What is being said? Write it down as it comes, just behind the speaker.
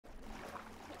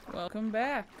Welcome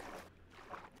back.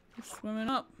 We're swimming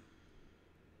up.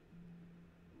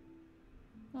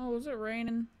 Oh, was it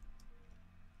raining?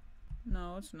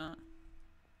 No, it's not.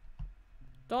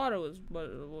 Thought it was,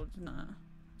 but it's not.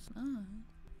 It's not.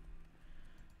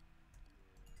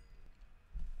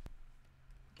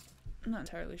 I'm not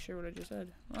entirely sure what I just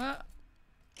said.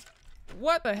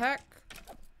 What the heck?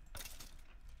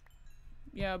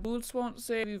 Yeah, boots won't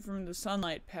save you from the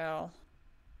sunlight, pal.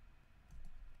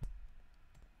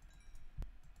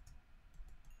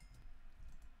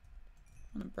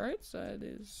 On the bright side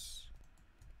is...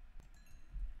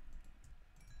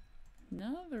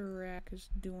 Netherrack is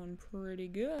doing pretty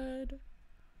good.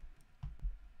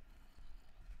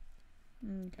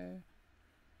 Okay.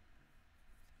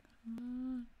 Come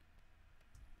on.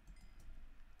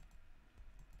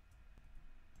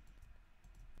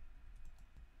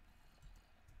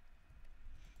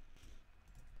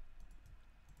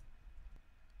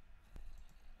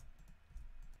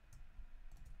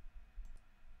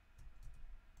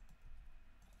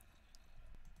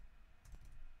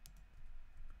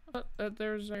 Oh,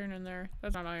 there's iron in there.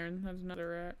 That's not iron, that's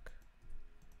netherrack.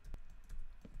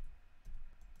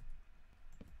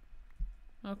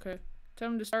 Okay.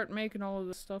 Time to start making all of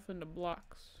this stuff into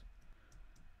blocks.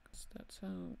 'Cause that's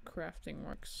how crafting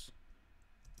works.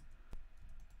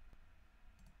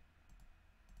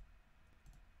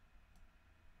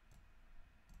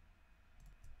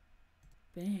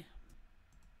 Bam.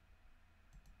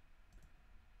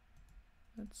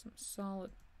 That's some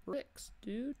solid bricks,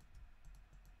 dude.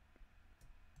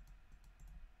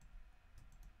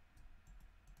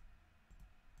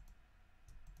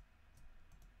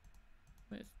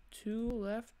 With 2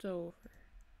 left over.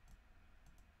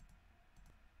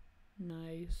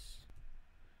 Nice.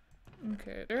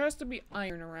 Okay, there has to be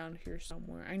iron around here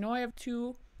somewhere. I know I have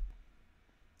 2.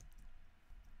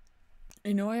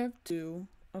 I know I have 2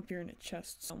 up here in a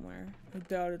chest somewhere. I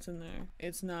doubt it's in there.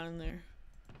 It's not in there.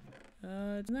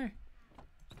 It's in there.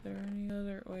 Is there any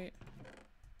other... Wait.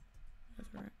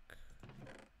 Netherrack.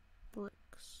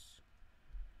 Bricks.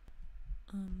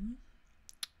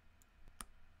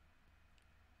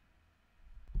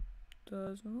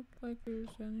 Doesn't look like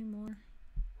there's any more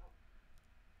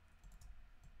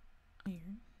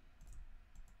iron.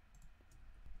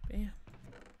 Bam.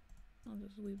 I'll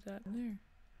just leave that in there.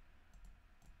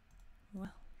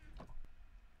 Well.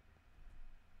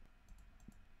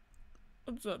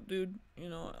 What's up, dude? You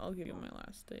know what? I'll give you my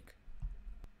last steak.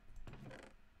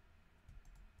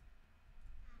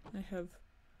 I have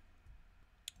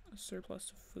a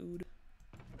surplus of food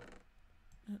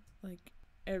at, like,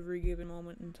 every given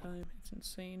moment in time. It's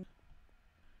insane.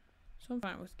 So I'm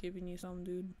fine with giving you some,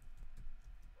 dude.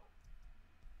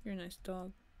 You're a nice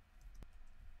dog.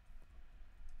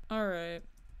 Alright.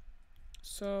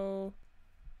 So...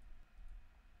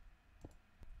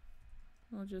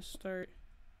 I'll just start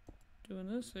doing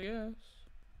this, I guess.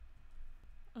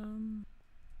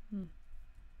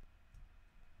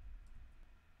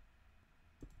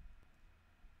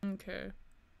 Okay.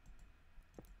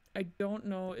 I don't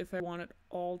know if I want it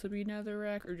all to be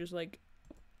netherrack or just like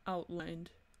outlined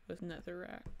with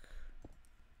netherrack.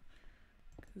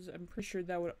 Because I'm pretty sure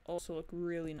that would also look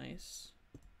really nice.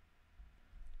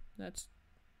 That's...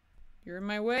 You're in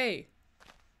my way!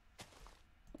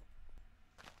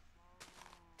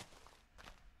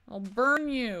 I'll burn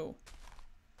you!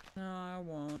 No, I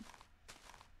won't.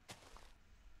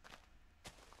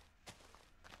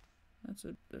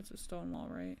 That's a stone wall,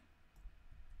 right?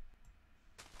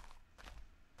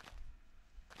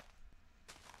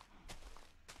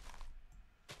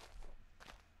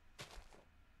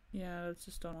 Yeah, that's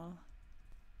a stone wall.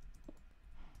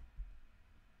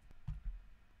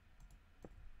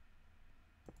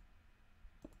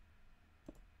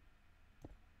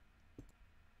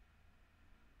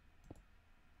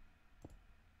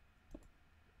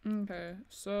 Okay,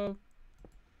 so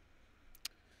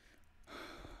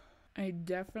I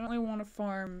definitely want to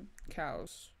farm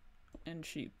cows and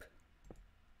sheep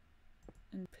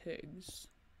and pigs.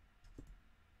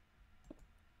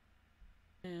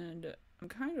 And I'm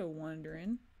kind of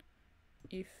wondering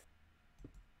if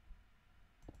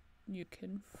you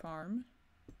can farm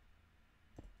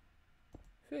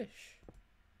fish.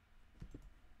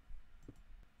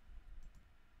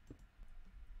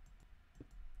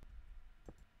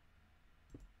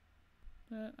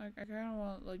 I kind of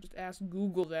want to like just ask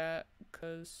Google that,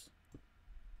 because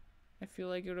I feel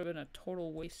like it would have been a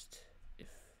total waste if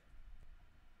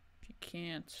you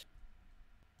can't.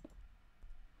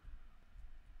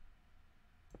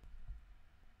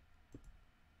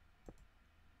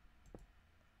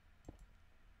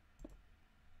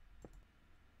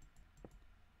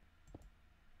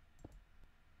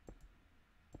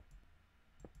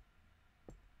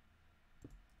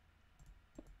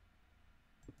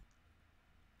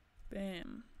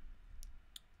 Bam.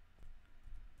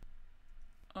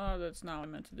 Oh, that's not what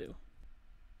I meant to do.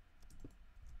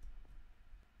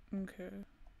 Okay.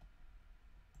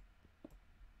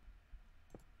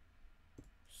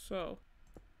 So,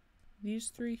 these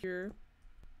three here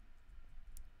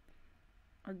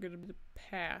are gonna be the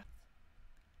path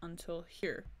until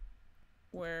here,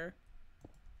 where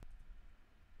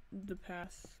the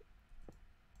path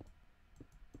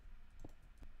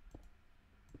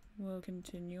will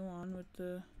continue on with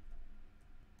the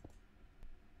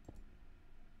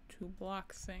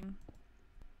 2-block thing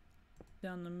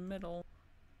down the middle.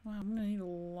 Wow, I'm gonna need a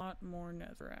lot more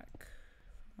netherrack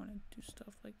if I want to do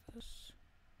stuff like this.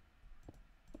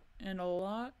 And a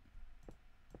lot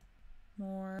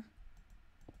more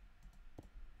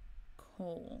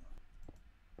coal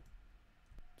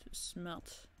to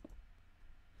smelt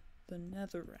the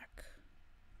netherrack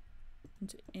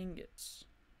into ingots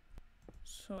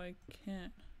so I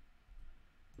can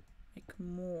make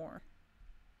more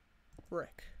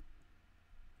brick.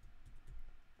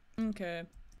 Okay,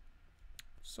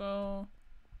 so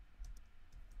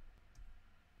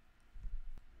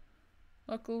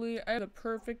luckily I have the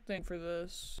perfect thing for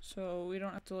this, so we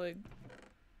don't have to like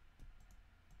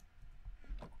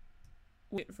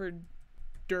wait for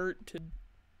dirt to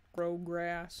grow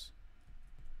grass.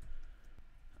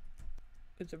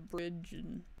 It's a bridge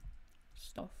and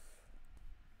stuff.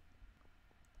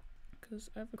 Because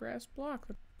I have a grass block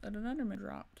that an enderman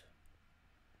dropped.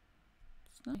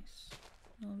 It's nice.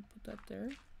 I'll put that there.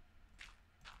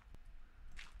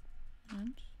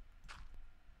 And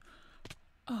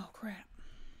oh crap.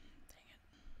 Dang it.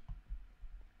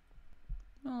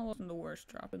 Well, it wasn't the worst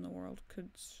drop in the world.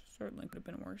 Certainly could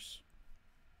have been worse.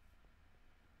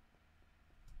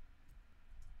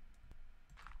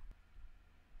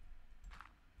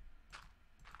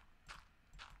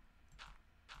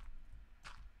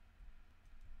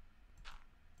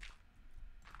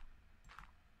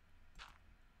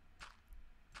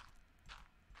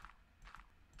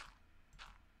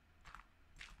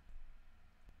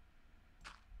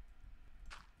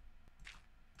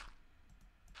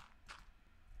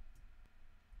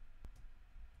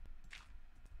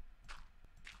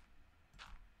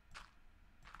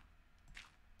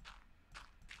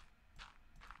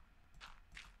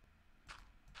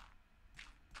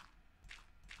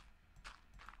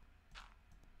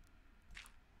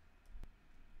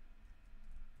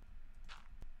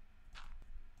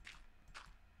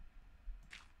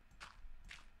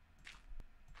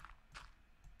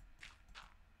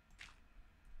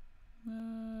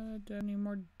 Do I have any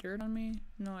more dirt on me?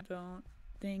 No, I don't.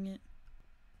 Dang it.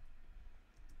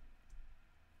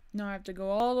 No, I have to go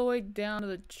all the way down to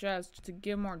the chest to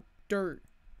get more dirt.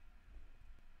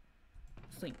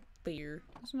 This ain't fair.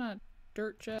 It's not a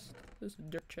dirt chest. This is a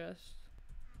dirt chest.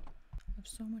 I have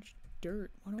so much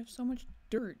dirt. Why do I have so much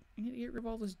dirt? I need to get rid of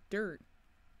all this dirt.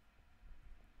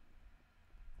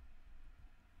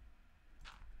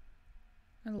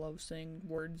 I love saying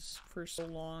words for so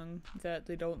long that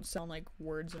they don't sound like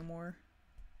words anymore.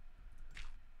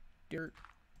 Dirt.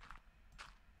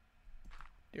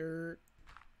 Dirt.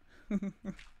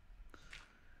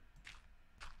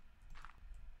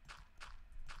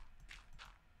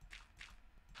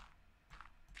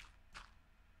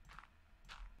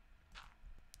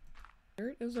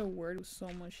 Dirt is a word with so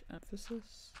much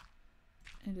emphasis.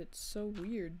 And it's so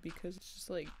weird because it's just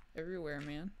like everywhere,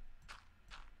 man.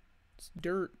 It's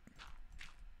dirt.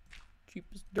 Cheap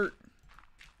as dirt.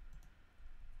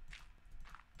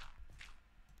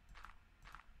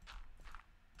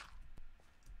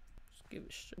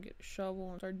 Just get a shovel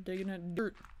and start digging at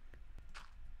dirt.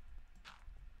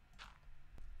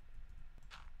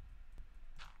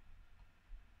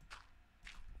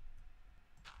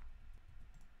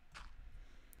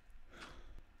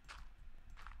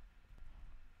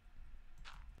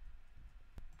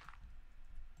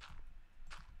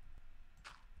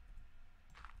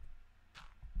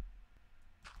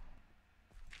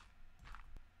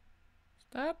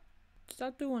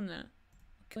 Stop doing that.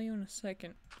 I'll kill you in a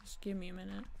second. Just give me a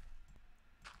minute.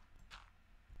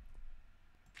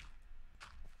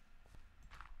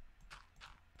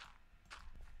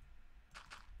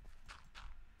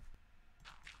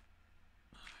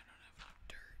 Oh, I don't have enough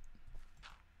dirt.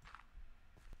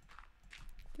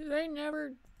 Did I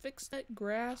never fix that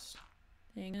grass?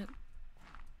 Dang it.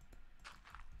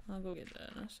 I'll go get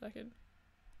that in a second.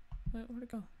 Wait, where'd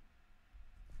it go?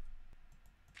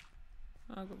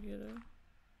 I'll go get it.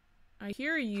 I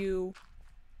hear you.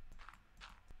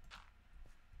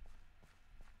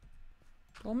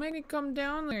 Don't make me come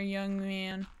down there, young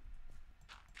man.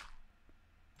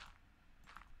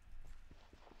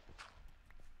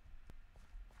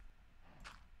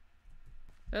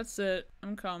 That's it.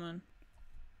 I'm coming.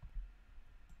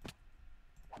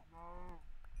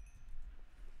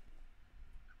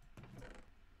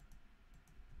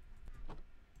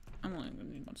 I'm only gonna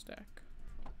need one stack.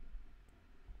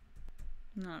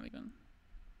 Not even.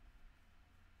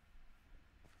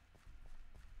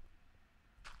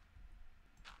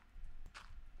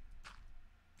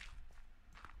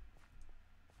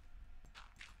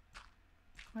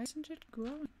 Why isn't it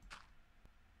growing?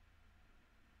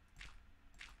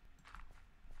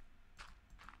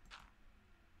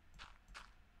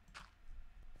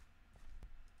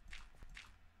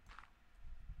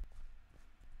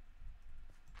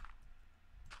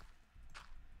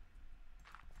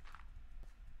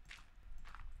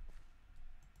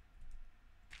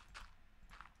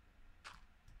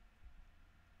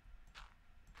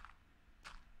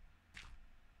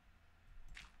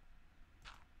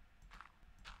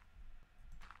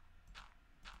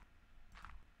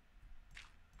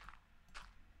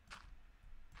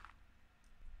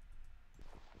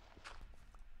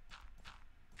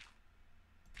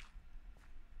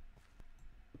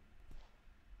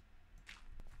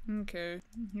 Okay,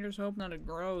 here's hoping that it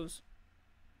grows.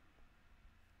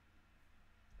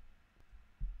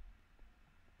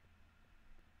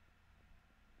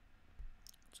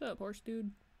 What's up, horse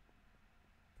dude?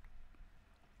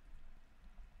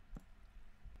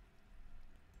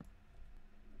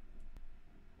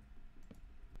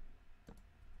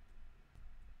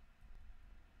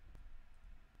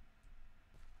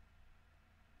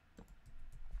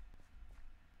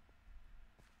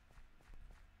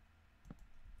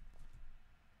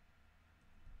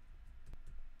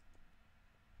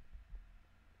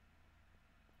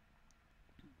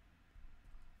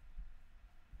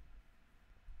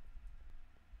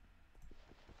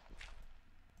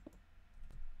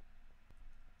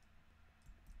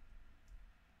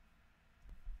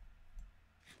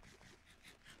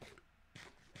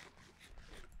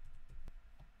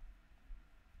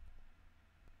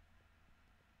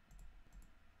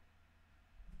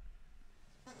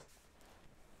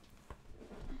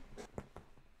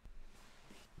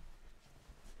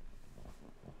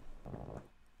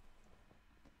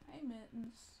 Hey,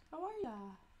 Mittens. How are ya?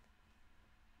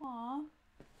 Aw.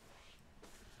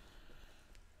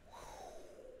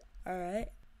 Alright.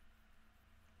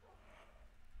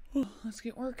 Let's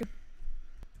get working.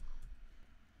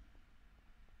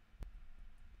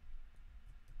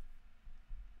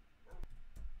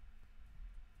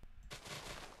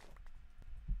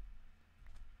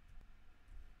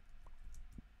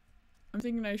 I'm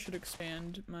thinking I should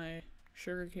expand my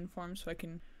sugarcane farm so I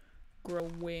can grow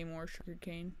way more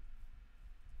sugarcane.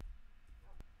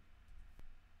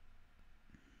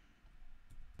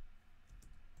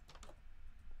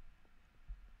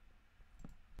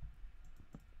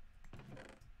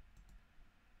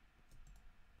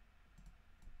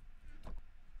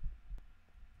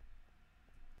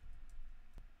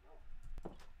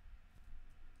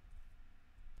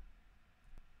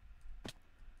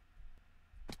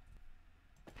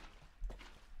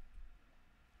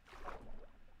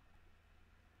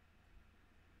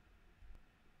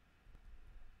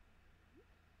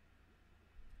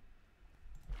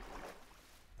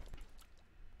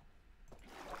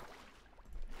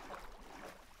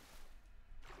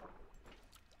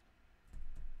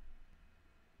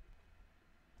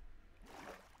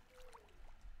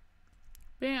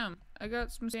 Bam! I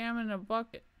got some salmon in a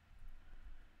bucket.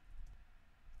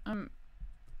 I'm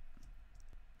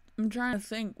trying to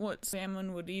think what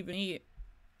salmon would even eat.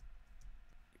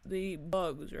 They eat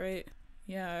bugs, right?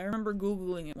 Yeah, I remember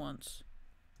Googling it once.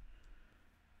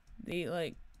 They eat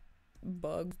like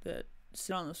bugs that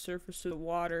sit on the surface of the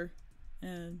water,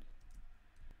 and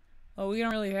oh, we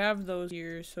don't really have those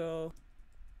here, so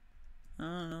I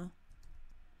don't know.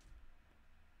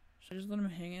 Should I just let them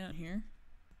hang out here?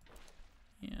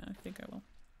 Yeah, I think I will.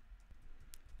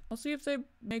 I'll see if they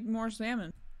make more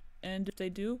salmon, and if they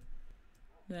do,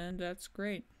 then that's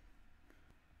great.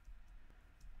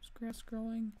 Is grass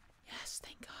growing? Yes,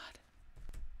 thank God.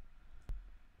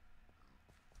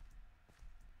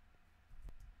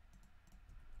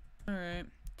 Alright,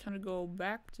 time to go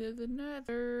back to the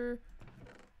nether.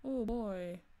 Oh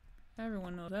boy.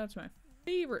 Everyone knows that's my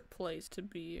favorite place to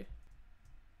be.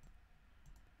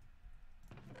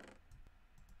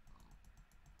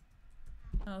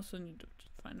 I also need to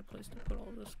find a place to put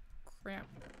all this crap.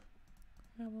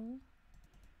 Gravel.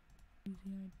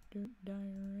 Easy dirt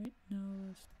diorite.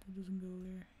 No, that doesn't go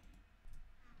there.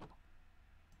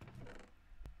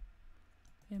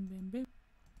 Bam, bam, bam.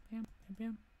 Bam, bam,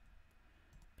 bam.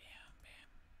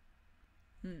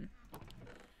 Bam, bam.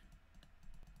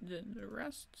 Then the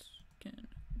rest can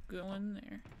go in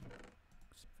there.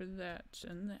 Except for that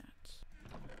and that.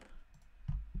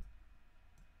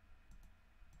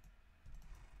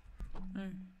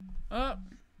 Alright. Oh!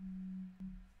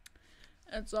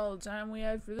 That's all the time we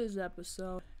had for this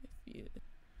episode. If you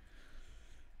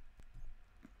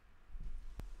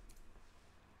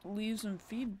leave some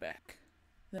feedback,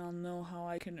 then I'll know how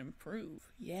I can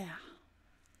improve. Yeah.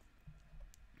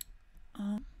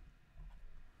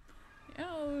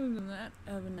 Yeah, other than that,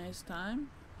 have a nice time,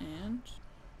 and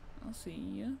I'll see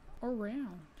you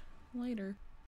around later.